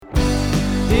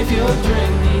If your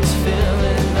drink needs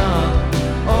filling up,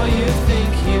 or you think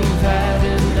you've had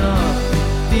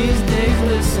enough, these days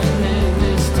listening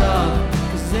is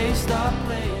tough, 'cause they stop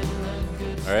playing the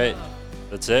good stuff. All right,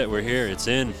 that's it. We're here. It's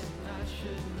in.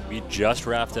 We just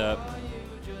wrapped up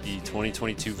the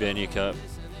 2022 Vanier Cup.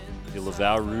 The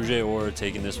Laval Rouge et Or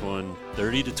taking this one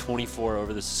 30-24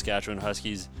 over the Saskatchewan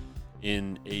Huskies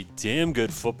in a damn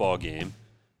good football game.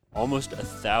 Almost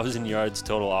 1,000 yards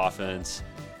total offense.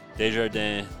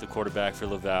 Desjardins, the quarterback for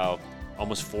Laval,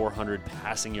 almost 400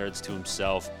 passing yards to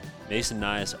himself. Mason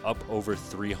Nias up over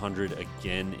 300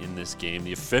 again in this game.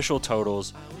 The official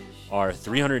totals are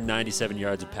 397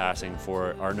 yards of passing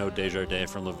for Arnaud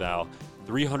Desjardins from Laval,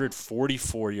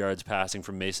 344 yards passing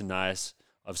from Mason Nias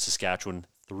of Saskatchewan,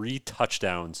 3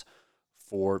 touchdowns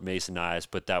for Mason Nias,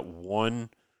 but that one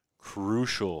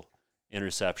crucial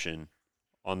interception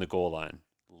on the goal line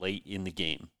late in the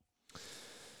game.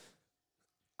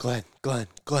 Glenn. Connor,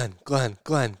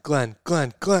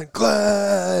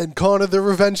 the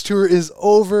revenge tour is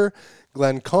over.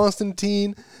 Glenn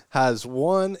Constantine has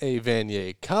won a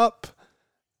Vanier Cup.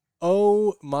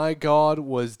 Oh my God,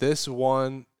 was this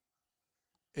one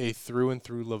a through and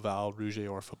through Laval Rouge et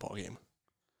Or football game?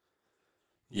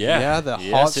 Yeah, the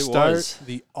yes, hot it start. was.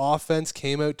 The offense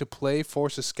came out to play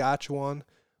for Saskatchewan,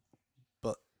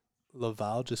 but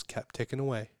Laval just kept ticking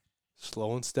away,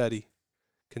 slow and steady,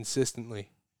 consistently,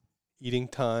 eating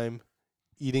time,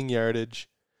 eating yardage,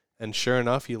 and sure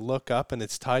enough, you look up and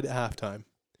it's tied at halftime.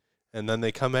 And then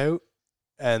they come out,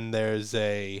 and there's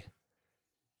a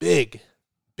big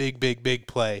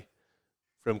play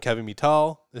from Kevin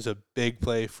Mittal. There's a big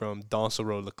play from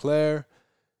Dansereau Leclerc.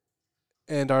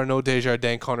 And Arnaud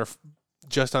Desjardins, Connor,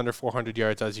 just under 400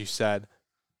 yards, as you said.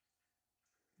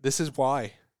 This is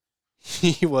why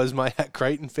he was my at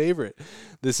Crichton favorite.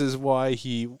 This is why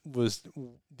he was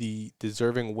the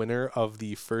deserving winner of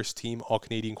the first team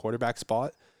All-Canadian quarterback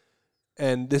spot.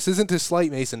 And this isn't to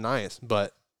slight Mason Nias,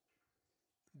 but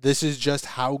this is just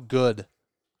how good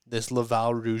this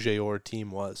Laval Rouge et Or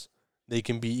team was. They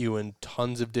can beat you in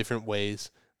tons of different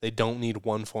ways. They don't need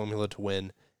one formula to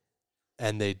win.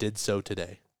 And they did so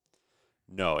today.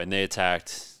 No, and they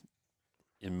attacked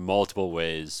in multiple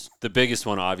ways. The biggest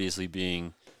one, obviously,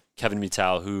 being Kevin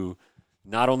Mittal, who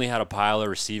not only had a pile of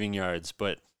receiving yards,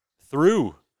 but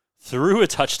threw a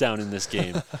touchdown in this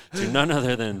game to none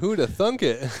other than Who'd have thunk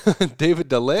it? David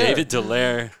Dallaire. David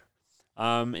Dallaire.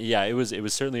 Yeah, it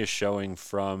was certainly a showing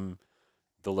from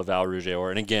the Laval Rouge et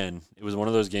Or. And again, it was one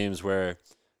of those games where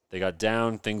they got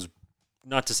down. Things,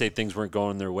 not to say things weren't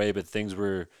going their way, but things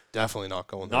were Definitely not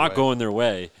going their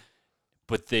way.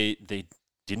 But they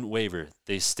didn't waver.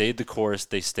 They stayed the course.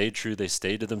 They stayed true. They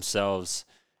stayed to themselves.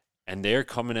 And they're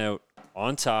coming out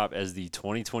on top as the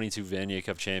 2022 Vanier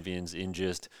Cup champions in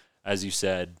just, as you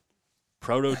said,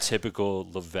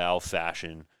 prototypical Laval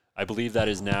fashion. I believe that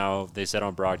is now, they said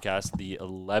on broadcast, the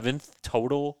 11th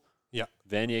total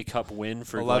Vanier Cup win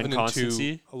for Glenn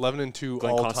Constantine. 11-2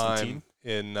 Glenn all Constantine.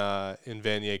 time in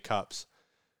Vanier Cups.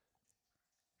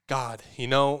 God,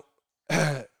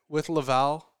 with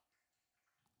Laval,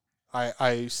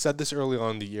 I said this early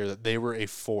on in the year that they were a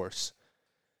force.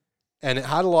 And it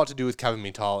had a lot to do with Kevin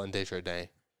Mittal and Desjardins.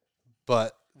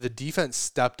 But the defense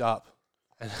stepped up.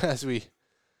 And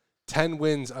 10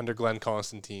 wins under Glenn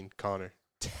Constantine, Connor.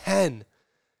 10.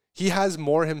 He has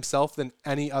more himself than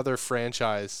any other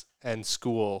franchise and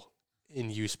school in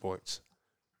U Sports.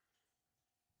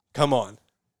 Come on.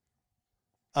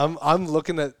 I'm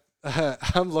looking at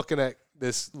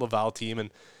this Laval team, and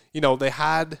they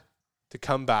had to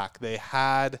come back. They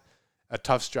had a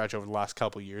tough stretch over the last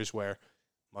couple of years where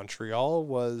Montreal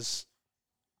was,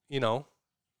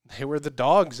 they were the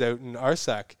dogs out in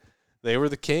RSEC. They were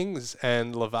the kings,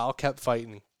 and Laval kept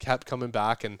fighting, kept coming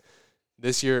back, and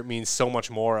this year it means so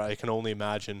much more. I can only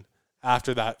imagine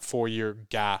after that 4-year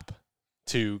gap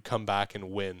to come back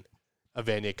and win a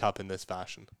Vanier Cup in this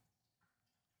fashion.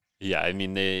 Yeah, I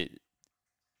mean,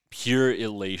 pure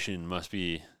elation must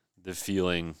be the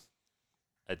feeling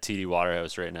at TD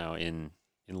Waterhouse right now in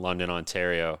London,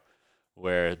 Ontario,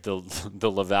 where the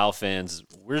Laval fans,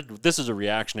 this is a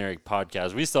reactionary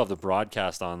podcast. We still have the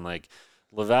broadcast on. Like,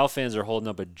 Laval fans are holding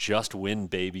up a "Just Win,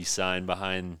 Baby" sign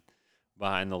behind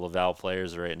the Laval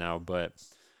players right now, but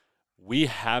we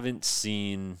haven't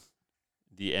seen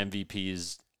the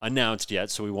MVPs announced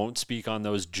yet, so we won't speak on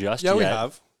those just yet. Yeah, we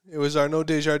have. It was Arnaud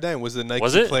Desjardins was the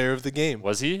Nike player of the game.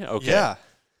 Was he? Okay. Yeah.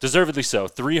 Deservedly so.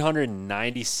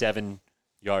 397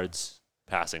 yards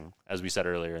passing, as we said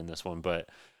earlier in this one. But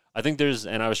I think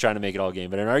and I was trying to make it all game,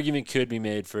 but an argument could be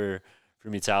made for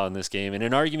Mittal in this game, and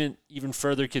an argument even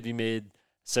further could be made,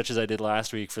 such as I did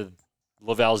last week, for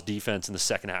Laval's defense in the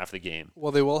second half of the game.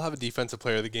 Well, they will have a defensive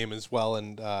player of the game as well,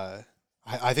 and I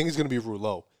think it's going to be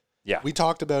Rouleau. Yeah. We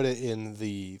talked about it in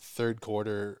the third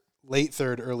quarter, late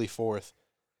third, early fourth.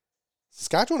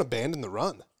 Saskatchewan abandoned the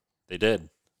run. They did.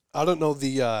 I don't know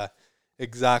the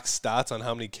exact stats on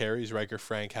how many carries Riker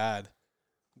Frank had,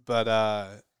 but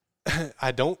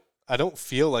I don't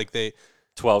feel like they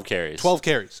 12 carries. 12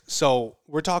 carries. So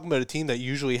we're talking about a team that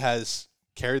usually has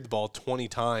carried the ball 20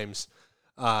 times,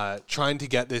 trying to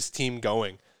get this team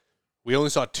going. We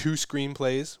only saw 2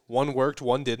 screenplays. One worked,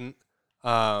 one didn't.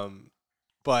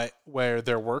 But where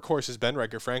their workhorse has been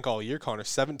Riker Frank all year, Connor,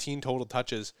 17 total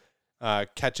touches,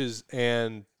 catches,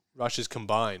 and rushes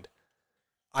combined.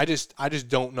 I just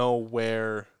don't know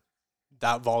where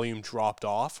that volume dropped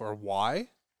off or why.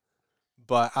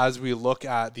 But as we look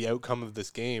at the outcome of this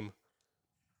game,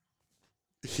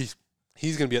 he's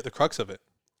going to be at the crux of it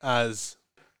as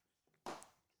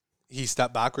he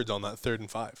stepped backwards on that 3rd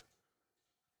and 5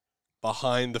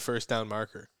 behind the first down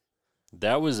marker.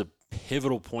 That was a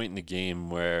pivotal point in the game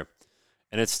where,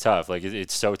 and it's tough. Like,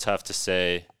 it's so tough to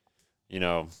say, you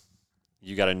know,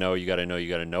 you got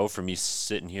to know for me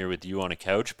sitting here with you on a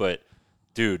couch. But,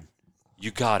 dude,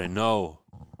 you got to know.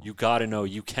 You got to know.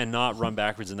 You cannot run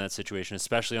backwards in that situation,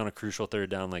 especially on a crucial 3rd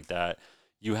down like that.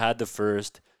 You had the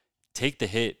first. Take the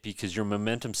hit because your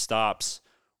momentum stops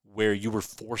where you were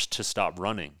forced to stop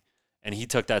running. And he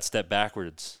took that step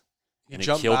backwards. And it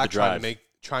killed the drive.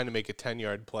 Trying to make a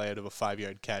 10-yard play out of a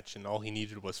 5-yard catch, and all he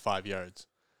needed was 5 yards.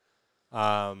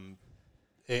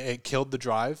 It killed the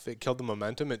drive. It killed the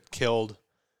momentum. It killed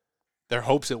their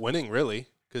hopes at winning, really,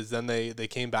 because then they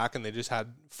came back and they just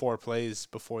had 4 plays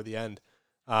before the end.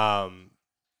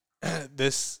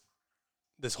 This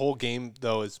whole game,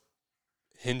 though, is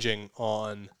hinging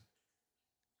on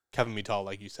Kevin Mittal,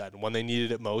 like you said. When they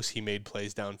needed it most, he made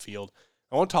plays downfield.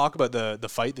 I want to talk about the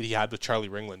fight that he had with Charlie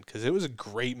Ringland because it was a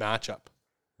great matchup.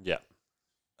 Yeah.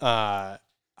 I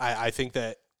think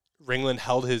that Ringland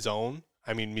held his own.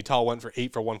 I mean, Mittal went for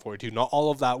 8 for 142. Not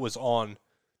all of that was on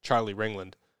Charlie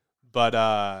Ringland. But,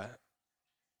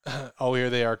 here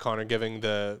they are, Connor, giving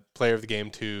the player of the game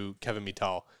to Kevin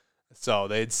Mittal. So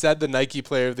they had said the Nike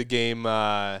player of the game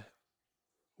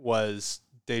was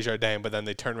Desjardins, but then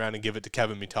they turn around and give it to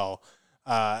Kevin Mittal.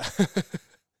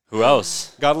 Who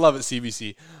else? Gotta love it,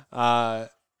 CBC.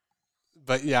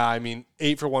 But yeah, I mean,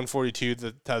 8 for 142,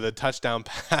 the touchdown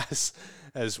pass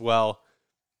as well.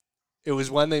 It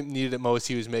was when they needed it most.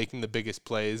 He was making the biggest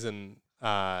plays, and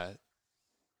they're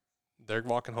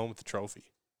walking home with the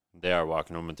trophy. They are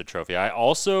walking home with the trophy. I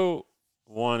also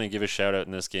want to give a shout out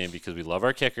in this game because we love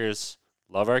our kickers.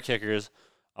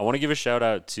 I want to give a shout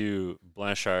out to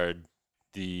Blanchard,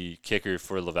 the kicker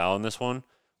for Laval in this one.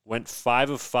 Went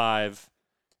 5 of 5.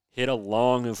 Hit a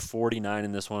long of 49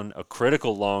 in this one, a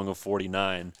critical long of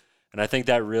 49. And I think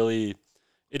that really,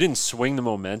 it didn't swing the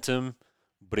momentum,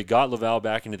 but it got Laval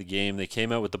back into the game. They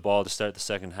came out with the ball to start the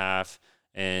second half,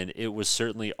 and it was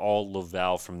certainly all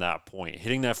Laval from that point.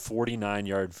 Hitting that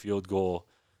 49-yard field goal,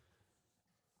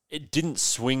 it didn't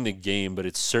swing the game, but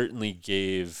it certainly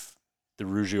gave the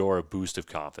Rouge et Or a boost of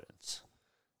confidence.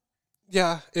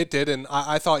 Yeah, it did, and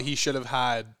I thought he should have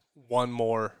had one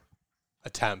more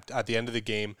attempt at the end of the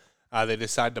game. They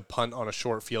decided to punt on a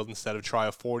short field instead of try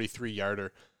a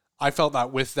 43-yarder. I felt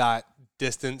that with that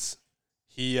distance,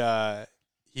 he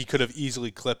could have easily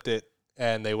clipped it,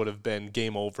 and they would have been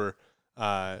game over,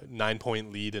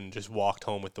 9-point lead, and just walked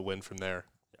home with the win from there.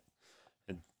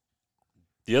 And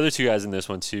the other 2 guys in this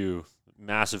one, too,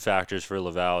 massive factors for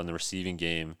Laval in the receiving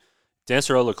game.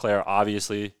 Dansereau Leclerc,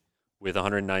 obviously, with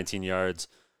 119 yards,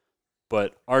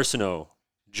 but Arsenault,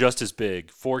 just as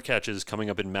big, 4 catches coming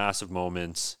up in massive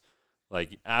moments,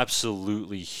 like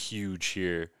absolutely huge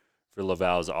here for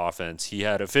Laval's offense.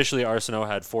 Arsenault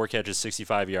had 4 catches,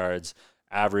 65 yards,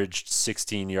 averaged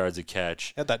 16 yards a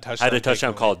catch. Had a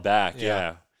touchdown called back,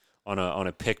 yeah, on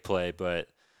a pick play, but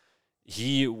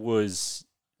he was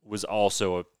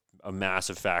also a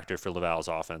massive factor for Laval's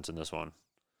offense in this one.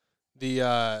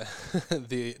 The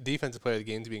defensive player of the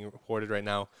game is being reported right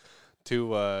now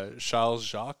to Charles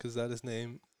Jacques. Is that his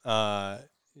name? Charles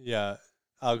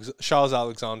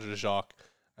Alexandre Jacques,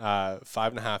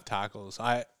 5.5 tackles.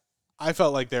 I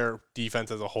felt like their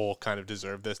defense as a whole kind of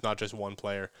deserved this, not just one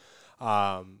player.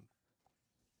 But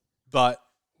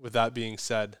with that being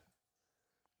said,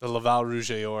 the Laval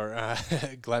Rouge et Or,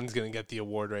 Glenn's going to get the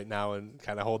award right now and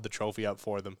kind of hold the trophy up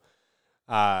for them.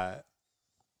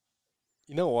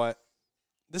 You know what?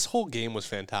 This whole game was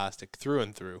fantastic through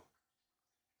and through.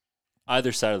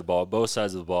 Either side of the ball, both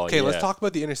sides of the ball. Okay, yeah. let's talk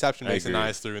about the interception I Mason agree.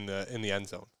 Nyes threw in the end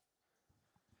zone.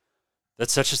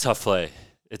 That's such a tough play.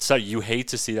 it's so you hate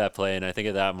to see that play, and I think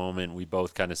at that moment we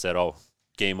both kind of said, "Oh,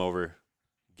 game over,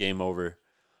 game over."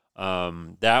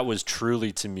 That was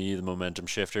truly, to me, the momentum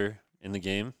shifter in the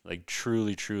game. Like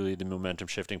truly, truly, the momentum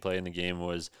shifting play in the game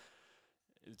was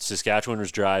Saskatchewan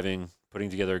was driving, putting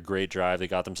together a great drive. They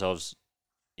got themselves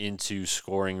into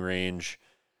scoring range,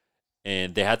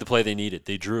 and they had the play they needed.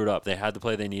 They drew it up. They had the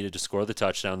play they needed to score the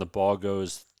touchdown. The ball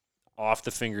goes off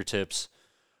the fingertips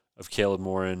of Caleb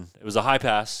Morin. It was a high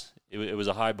pass. It was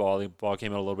a high ball. The ball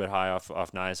came out a little bit high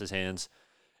off Nias' hands,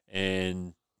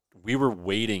 and we were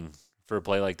waiting for a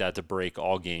play like that to break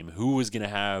all game. Who was going to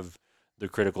have the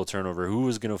critical turnover? Who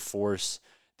was going to force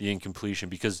the incompletion?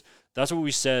 Because that's what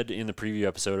we said in the preview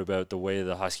episode about the way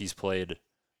the Huskies played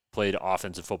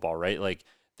offensive football, right? Like,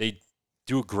 they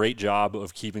do a great job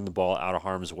of keeping the ball out of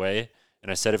harm's way.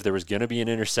 And I said if there was going to be an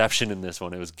interception in this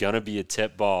one, it was going to be a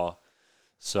tip ball.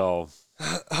 So,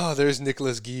 oh, there's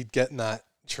Nicholas Guide getting that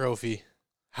trophy.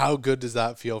 How good does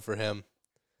that feel for him?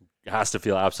 It has to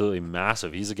feel absolutely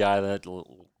massive. He's a guy that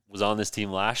was on this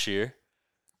team last year,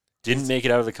 didn't make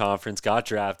it out of the conference, got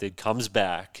drafted, comes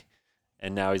back,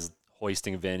 and now he's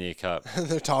hoisting a Vanier Cup.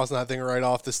 They're tossing that thing right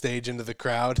off the stage into the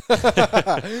crowd.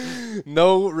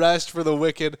 No rest for the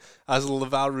wicked as the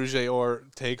Laval Rouge et Or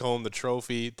take home the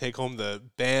trophy, take home the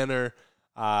banner.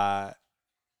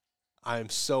 I'm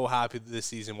so happy that this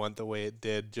season went the way it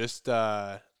did. Just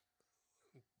talking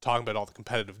about all the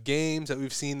competitive games that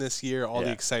we've seen this year, all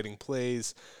the exciting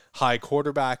plays, high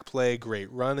quarterback play,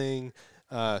 great running,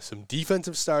 some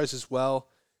defensive stars as well.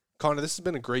 Connor, this has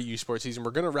been a great U Sports season.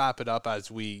 We're going to wrap it up as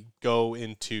we go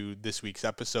into this week's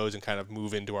episodes and kind of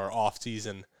move into our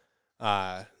off-season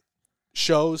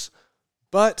shows.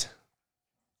 But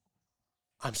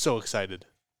I'm so excited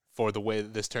for the way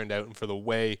that this turned out and for the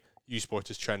way U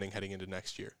Sports is trending heading into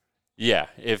next year. Yeah,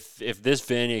 if this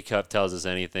Vanier Cup tells us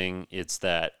anything, it's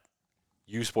that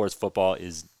U Sports football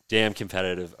is damn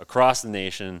competitive across the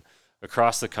nation,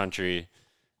 across the country.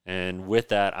 And with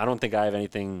that, I don't think I have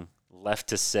anything left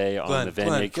to say on the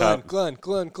Vanier Cup. Glenn.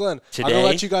 Today, I'm gonna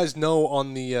let you guys know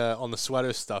on the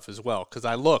sweater stuff as well, because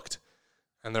I looked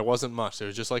and there wasn't much. There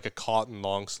was just like a cotton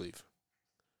long sleeve.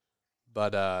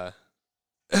 But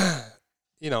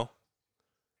you know,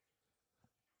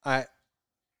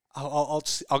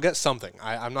 I'll get something.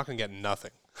 I'm not gonna get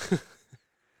nothing.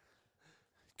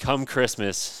 come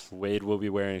Christmas, Wade will be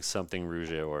wearing something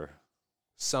Rouge et Or.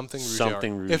 Something Rouge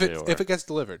Rouge et Or. If it gets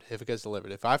delivered.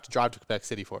 If I have to drive to Quebec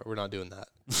City for it, we're not doing that.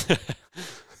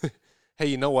 Hey,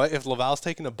 you know what? If Laval's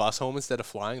taking a bus home instead of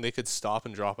flying, they could stop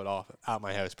and drop it off at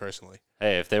my house personally.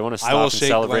 Hey, if they want to stop and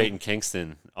celebrate in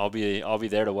Kingston, I'll be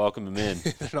there to welcome them in.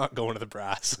 They're not going to the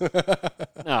Brass.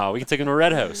 No, we can take them to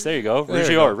Red House. There you go.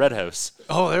 Rouge et Or, Red House.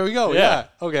 Oh, there we go. Yeah.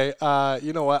 Okay.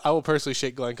 You know what? I will personally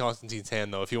shake Glenn Constantine's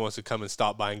hand, though, if he wants to come and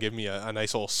stop by and give me a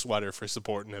nice old sweater for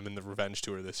supporting him in the Revenge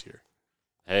Tour this year.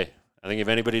 Hey, I think if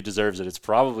anybody deserves it, it's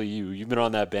probably you. You've been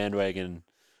on that bandwagon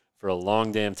for a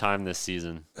long damn time this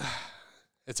season.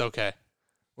 It's okay.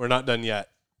 We're not done yet.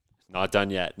 Not done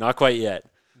yet. Not quite yet.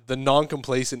 The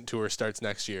non-complacent tour starts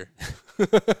next year.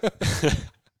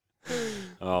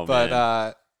 Oh, but,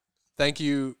 man. thank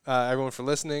you, everyone, for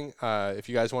listening. If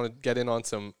you guys want to get in on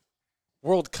some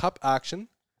World Cup action,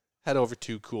 head over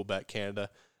to Coolbet Canada,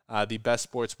 the best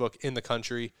sports book in the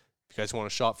country. If you guys want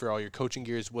to shop for all your coaching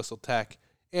gears, whistle tech,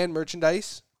 and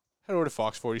merchandise, head over to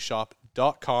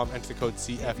fox40shop.com. Enter the code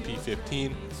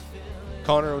CFP15.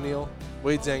 Connor O'Neill,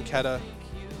 Wade Zanchetta,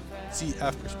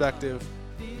 CF Perspective,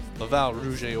 Laval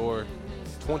Rouge et Or,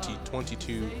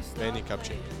 2022 Vanier Cup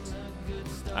champions.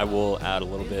 I will add a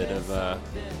little bit of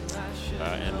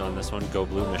end on this one. Go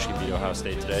Blue. Michigan beat Ohio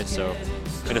State today, so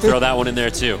going to throw that one in there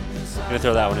too.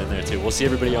 We'll see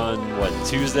everybody on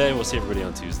Tuesday? We'll see everybody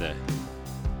on Tuesday.